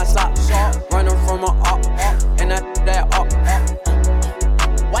 Hiding in my socks. Running from a up. And that up.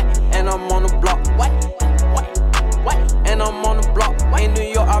 And I'm on the block. And I'm on the block. In New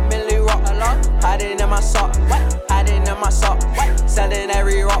York, I merely rock. Hiding in my sock. Hiding in my sock. Selling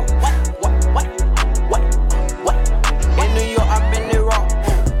every rock. In New York, I merely rock.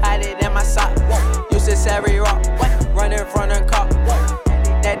 Hiding in my sock. Used to every rock. Running from the cop.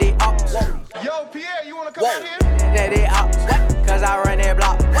 Daddy ups. Yo, Pierre, you wanna come out here? Daddy out, cause I run that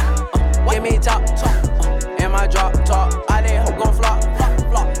block. Give me top, and my drop, top. I did hope gon' flop,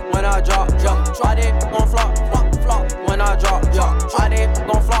 when I drop. I did gon' flop, when I drop. I did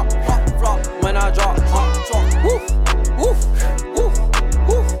gon' flop, when I drop. Woof, woof, woof,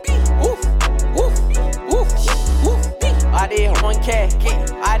 woof, woof, woof, woof, woof. I did one cat,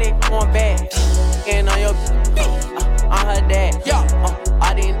 I did one bag, and on your I'm her dad.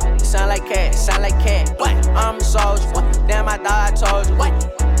 I didn't sound like cat. I'm a soldier. Damn, I thought I told you.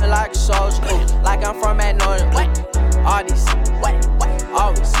 Like a soldier, like I'm from that northern. All these,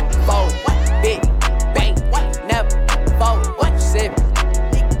 always fold. Big, bang, never fold. Sip,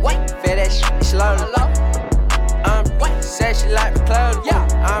 feel that shit slowly. Said she like the clothes.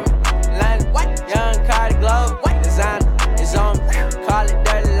 I'm London, young Cardi Globe. Design is on, call it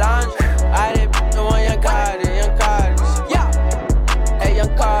dirty laundry. I did the one young Cardi. Hey,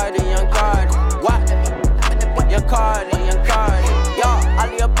 young Cardi, what? Young Cardi, y'all, I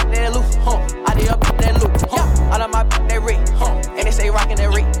live up in that loop, I live up in that loop, all of my they rich, and they say rockin' that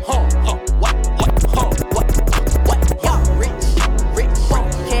rich, what, y'all, rich,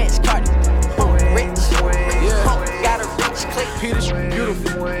 cash Cardi, rich, got a rich click, Peter,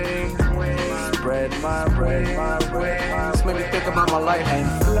 beautiful, spread my brain, this made me think about my life,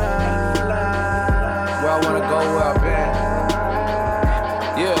 where I wanna go, where I've been.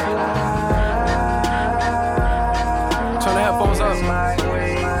 Turn the headphones up.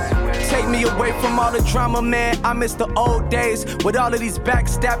 Take me away from all the drama, man. I miss the old days. With all of these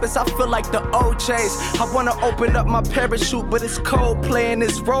backstabbers, I feel like the old chase. I wanna open up my parachute, but it's cold playing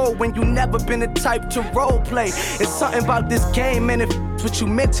this role when you never been the type to role play. It's something about this game, and it fucked with you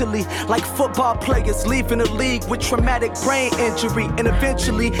mentally. Like football players leaving the league with traumatic brain injury. And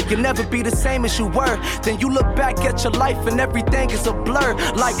eventually, you'll never be the same as you were. Then you look back at your life and everything is a blur.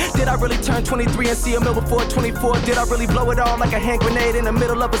 Like, did I really turn 23 and see a mill before 24? Did I really blow it all like a hand grenade in the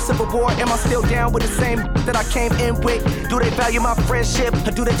middle of a civil war? Am I still down with the same that I came in with? Do they value my friendship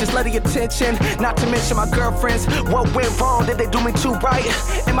or do they just let the attention? Not to mention my girlfriends. What went wrong? Did they do me too right?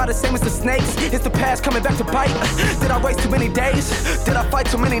 Am I the same as the snakes? Is the past coming back to bite? Did I waste too many days? Did I fight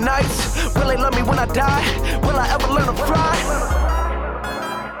too many nights? Will they love me when I die? Will I ever learn to fly?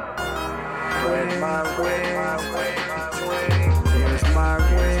 Spread my wings, here's my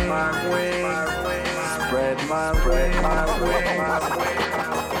wings, spread my wings,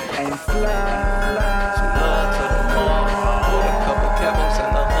 and fly. Love to the mall, with a couple pebbles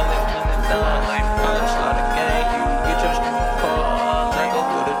and 100 dime. Like punch, lot of gang, you get your call. Tango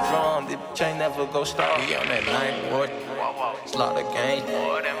with a drum, the chain never go stop. We on that line, boy. It's lot of gang,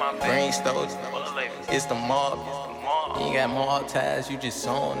 brain stoves. It's the mob. You ain't got more ties, you just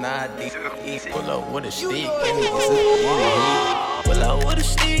on ID. Pull up with a stick, pull up with a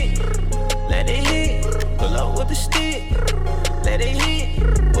stick, let it hit. Pull up with the stick, let it hit.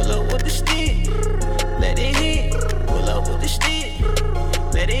 Pull up with the stick, let it hit. Pull up with the stick,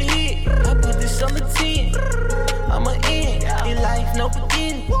 let it hit. I put this on the 10, I'm a end. In life, no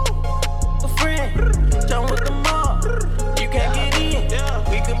beginning. A friend, done with the mob, you can't get in.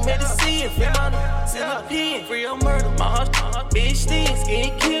 We committed sin, free my in the pen. Free on murder, my heart, bitch stinks,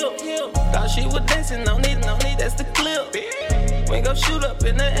 getting killed. Thought she was dancing, no need, that's the clip. We ain't gon' shoot up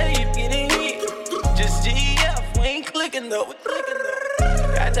in the air, you getting hit. Just GF, we ain't clicking though.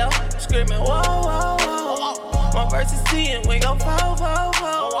 Got y'all screaming, whoa, whoa, whoa. My verse is 10, we gon' fall.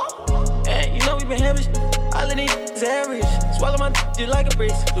 And you know we been heavy, all of these is average. Swallow my just like a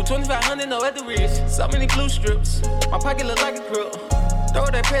breeze. Do 2,500, no at the wrist. So many glue strips, my pocket look like a crib. Throw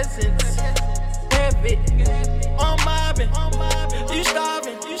that presents, heavy. I'm mobbing, you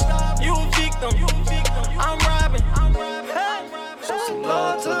starving, you a victim. I'm robbing. Show some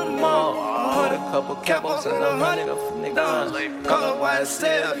love to the mall. Put a couple capos and 100 of niggas. Color white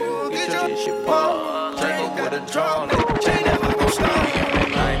step, get your shit ball. Tango with a drum, that chain never gon' stop. We on that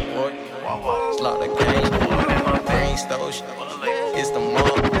line, boy. It's lot of gang, brain stove. It's the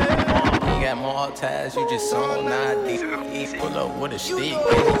mob. You got more ties, you just on ID. Pull up with a stick,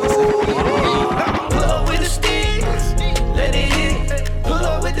 pull up with a stick, let it hit. Pull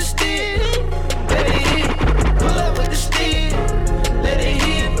up with the stick, let it hit. Pull up with the stick, let it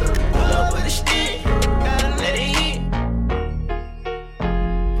hit. Pull up with the stick, let it hit.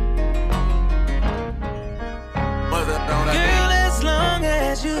 Girl, as long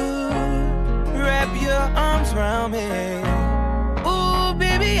as you wrap your arms around me, ooh,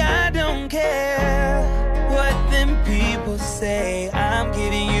 baby, I don't care what them people say. I'm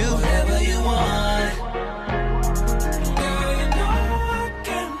giving you whatever you want. Girl, you know I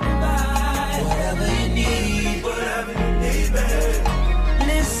can provide whatever you need, baby.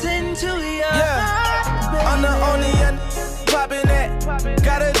 Listen to your heart, baby. I'm the only young poppin' that.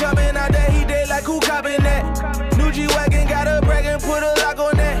 Got her jumping out that he did like who coppin' that. New G-Wagon got her bragging, put a lock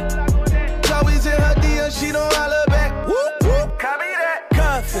on that. Always in her DM, she don't holler back. Whoop, whoop, copy that.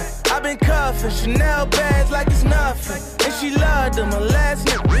 Cuffin', I've been cuffin', Chanel bags like it's nothing. And she loved him, her last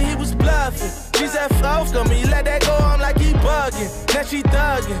nigga, he was bluffing. She said, off on me, let that go, I'm like he bugging. Now she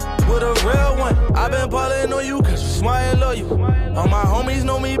thugging with a real one. I've been ballin' on you, cause you smart and loyal. All my homies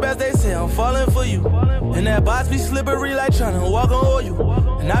know me best, they say I'm falling for you. And that box be slippery like tryna walk on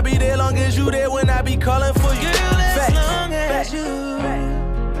oil. And I be there long as you there when I be calling for you. Girl, as long as you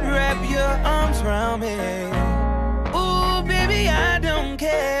wrap your arms around me, ooh, baby, I don't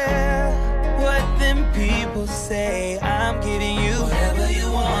care what them people say. I'm giving you whatever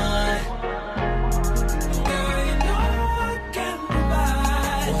you want. Girl, you know I can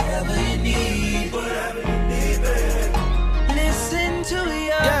provide whatever you need, baby. Listen to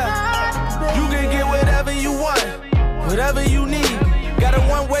your heart, baby. You can get whatever you want, whatever you need. Got a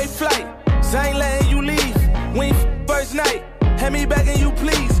one-way flight, so I ain't letting you leave. We ain't first night, hand me back and you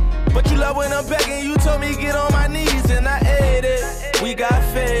please. But you love when I'm begging, you told me get on my knees and I ate it. We got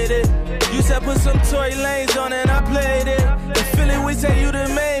faded. You said put some Tory Lanez on and I played it. In Philly we say you the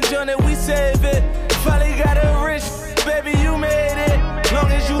main joint and we save it. Finally got a rich, baby you made it.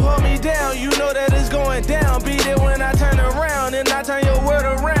 Long as you hold me down, you know that it's going down. Be there when I turn around and I turn your word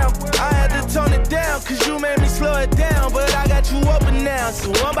around. I had to tone it down cause you made me slow it down. But I got you open now,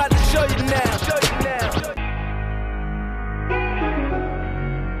 so I'm about to show you now.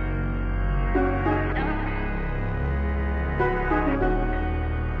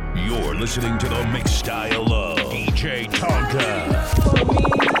 You're listening to the mix style of DJ Tonka.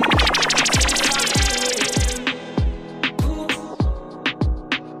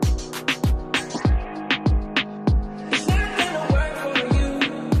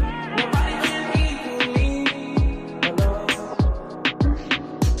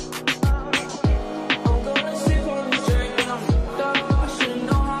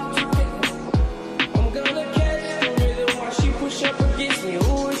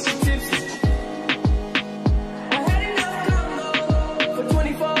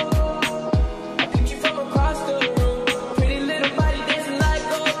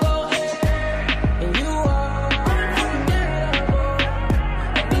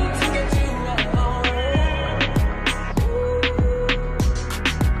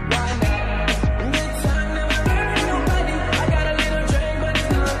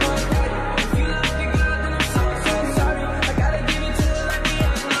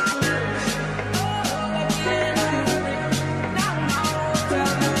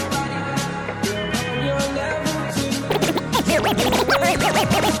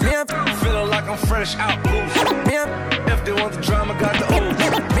 I'm fresh out booth. If they want the drama, got the ooze.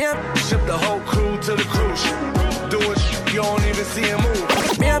 Ship the whole crew to the cruise. Do it, you don't even see him move.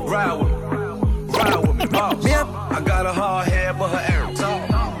 Ride with me, boss. I got a hard head, but her air tall.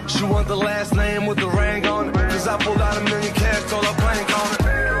 She want the last name with the ring on it. Cause I pulled out $1 million cash, told her plank on it.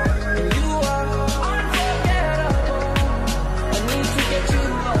 You are unforgettable. I need to get you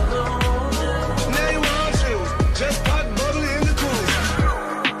alone. Now you want chills, just pot bubbly in the cooler.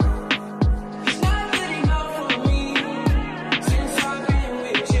 It's not good enough for me since I've been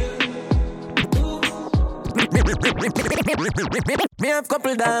with you. Me have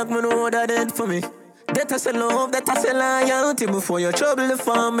couple dog, me know that dead for me. That I say love, that I say loyalty. Before you trouble the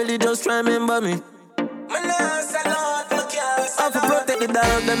family, just remember me. I have to protect the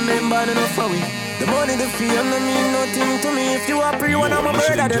dog, them member enough for me. The money, the fame, no mean nothing to me. If you are free, one of my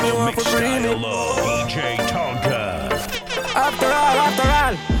brother, then you want to free me. Djtonka. After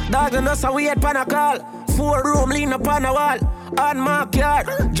all, dog and us a wait pan a call. 4 room lean up on a wall. On my car,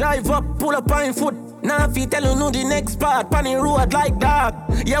 drive up, pull up on foot. Now if you tell you know the next part, pan the road like that.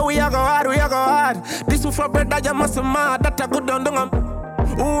 Yeah, we a go hard. This one for brother, you must be mad. That a good down.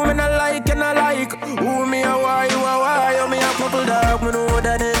 Who me not like and I like. Who me a why, you a why. You me a couple dog, me know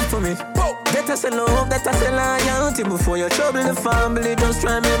that end for me. That I say love, that I say loyalty. Before you trouble the family, just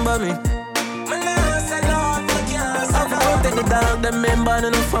remember me. I protect the dog, them member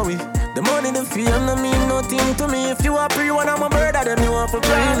enough for me. The money, the fame, no mean nothing to me. If you are free, one of my brother, then you want to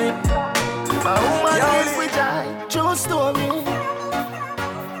free me. My woman live with joy, true story.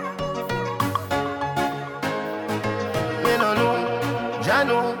 Me no know, Jah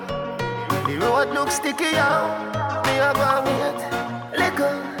know. The road looks sticky out. Me a go wait,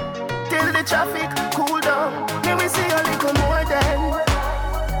 little till the traffic cool down. Me we see a little more than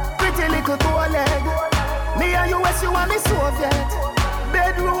pretty little toe leg. Me and US, you and me Soviet.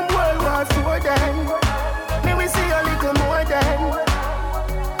 Bedroom World War IV then. Me we see a little more than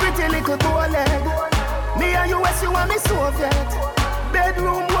pretty little toe leg. Me and US, you and me Soviet.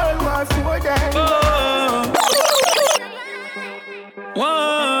 Bedroom World War IV then.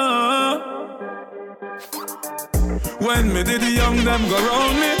 Whoa. When me did the young them go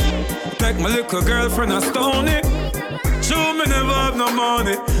round me, take my little girlfriend a stony. Show me never have no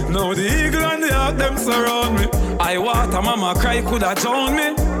money. Now the eagle and the hawk them surround me. I water mama cry coulda drown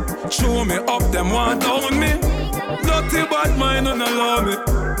me. Show me up them want down me. Dirty bad mind don't allow me.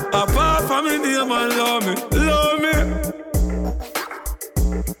 Apart from me name and love me.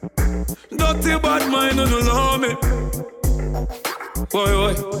 Dirty bad mind don't allow me.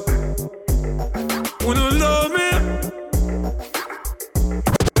 Boy, who don't love me?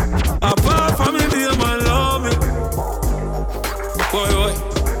 Apart from me name and love me. Boy.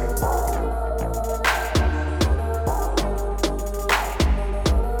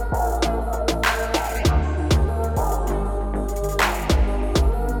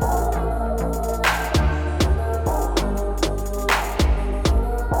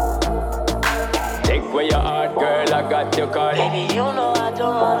 Take away your heart, girl, I got your card. Baby, you know I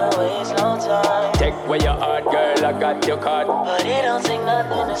don't wanna waste no time. Take away your heart, girl, I got your card. But it don't take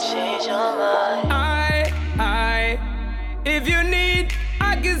nothing to change your mind. If you need,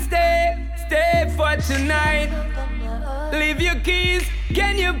 I can stay for tonight. Leave your keys,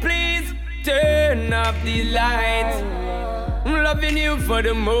 can you please turn off the lights? I'm loving you for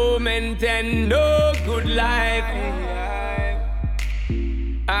the moment and no good life.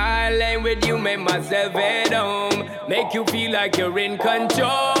 I lay with you, make myself at home. Make you feel like you're in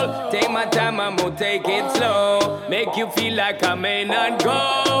control. Take my time, I'm gonna take it slow. Make you feel like I may not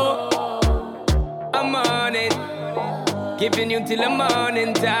go. I'm on it. Giving you till the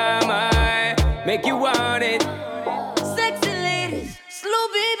morning time, I make you want it. Sexy ladies, slow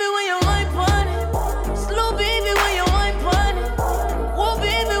baby when you wine pon it. Slow baby when you wine pon it. Whoa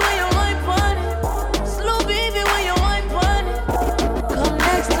baby when you wine pon it. Slow baby when you wine pon it. Come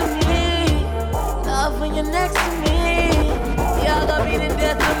next to me, love when you're next to me. You're gonna be the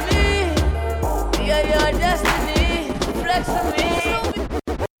death of me. You're your destiny, flex to me.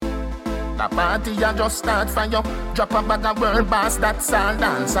 The party ya just start for you. Drop a bag of world boss, that's all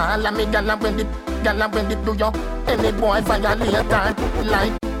dance. All of me gala when it do you. Any boy violate her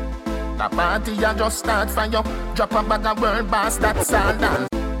like. The party ya just start for you. Drop a bag of world boss, that's all dance.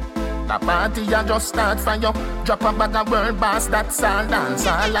 The party ya just start for you. Drop a bag of world boss, that's all dance.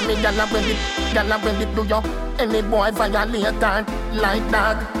 All of me gala when it do you. Any boy violate her like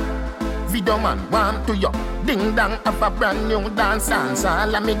that. Video man warm to you. Ding dong have a brand new dance.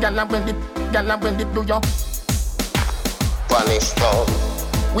 All of me gala when it do you. Punish love.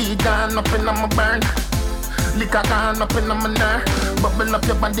 We gone up in my burn. Liquor gone up in my nerve. Bubble up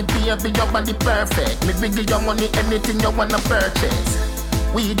your body, baby, your body perfect. Me big your money, anything you wanna purchase.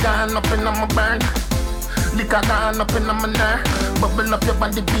 We gone up in my burn. Liquor gone up in my nerve. Bubble up your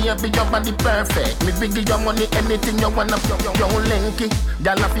body, baby, your body perfect. Me big your money, anything you wanna. Yo, linky,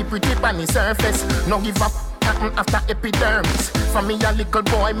 y'all fi pretty on the surface. No give up. After epidermis. From me a little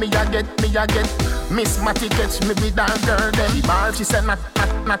boy, me a get Miss Matty catch me with that girl then ball. She said not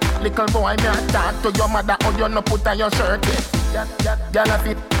little boy, me a talk to your mother. Or you no put on your shirt yet. Y'all a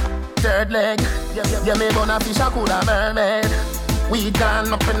fit third leg. Yeah, me gonna fish a coulda mermaid. We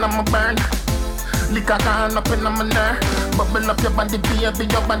gone up in my burn. Liquor gone up in my nerve. Bubble up your body, baby,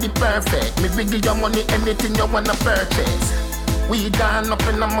 your body perfect. Me big your money, anything you wanna purchase. We gone up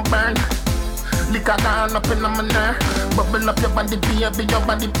in my burn. Liquor gone up in my nerve. Bubble up your body, baby, your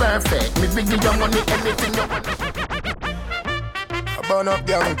body perfect. Me big your money, anything you want. I burn up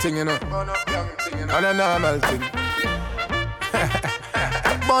young thing, you know. And a normal thing.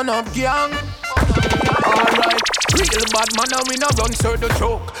 Burn up young. Alright. Real bad man and we no run sir the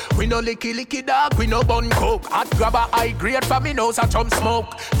choke. We no licky dog, we no bun coke. Hot grab a high grade for me nose a chum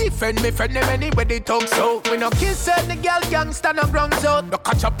smoke. Defend me friend them anywhere they talk so. We no kiss any girl gangsta no ground out. No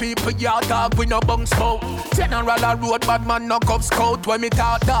catch up people yard dog, we no bung smoke. General a road bad man no cub scout. When me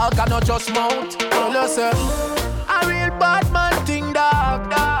talk dog I no just mount. Oh listen, a real bad man thing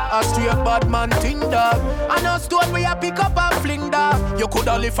dog. A straight bad man thing dog. I know stone we a pick up and fling dog. You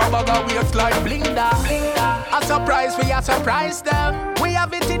coulda lift a bag of weight like bling dog. A surprise we a surprise them. We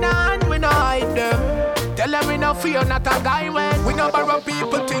have it in hand, we no hide them. Tell them we no fear, not a guy when. We no borrow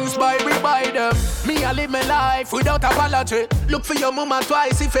people things by we buy them. Me a live my life without apology. Look for your mama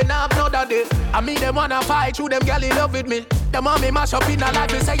twice if you not have no daddy. I mean them wanna fight through them girl in love with me. Them want me mash up in a life,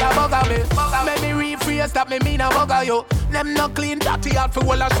 they say you bugger me. Make me rephrase that me mean a bugger you. Them no clean, dirty out for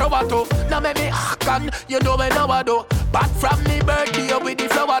all a shower too. Now make me can, you know me now I do. Back from me birthday with the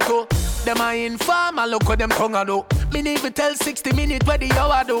flower too. Them a inform, I look what them tongue a do. Me need to tell 60 minutes where the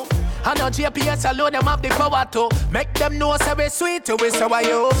hour do. I know GPS alone, them have the power to make them know say we sweet to we so why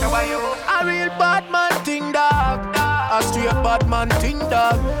you. A real bad man thing dog. A straight bad man thing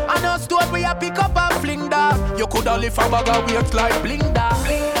dog. I know stone we a pick up and fling dog. You coulda lift a bag of weight like bling dog.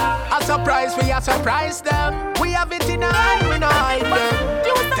 A surprise we a surprise them. We have it in hand, we no hide them.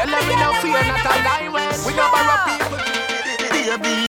 Tell them we no fear, not a lie when. We no borrow people.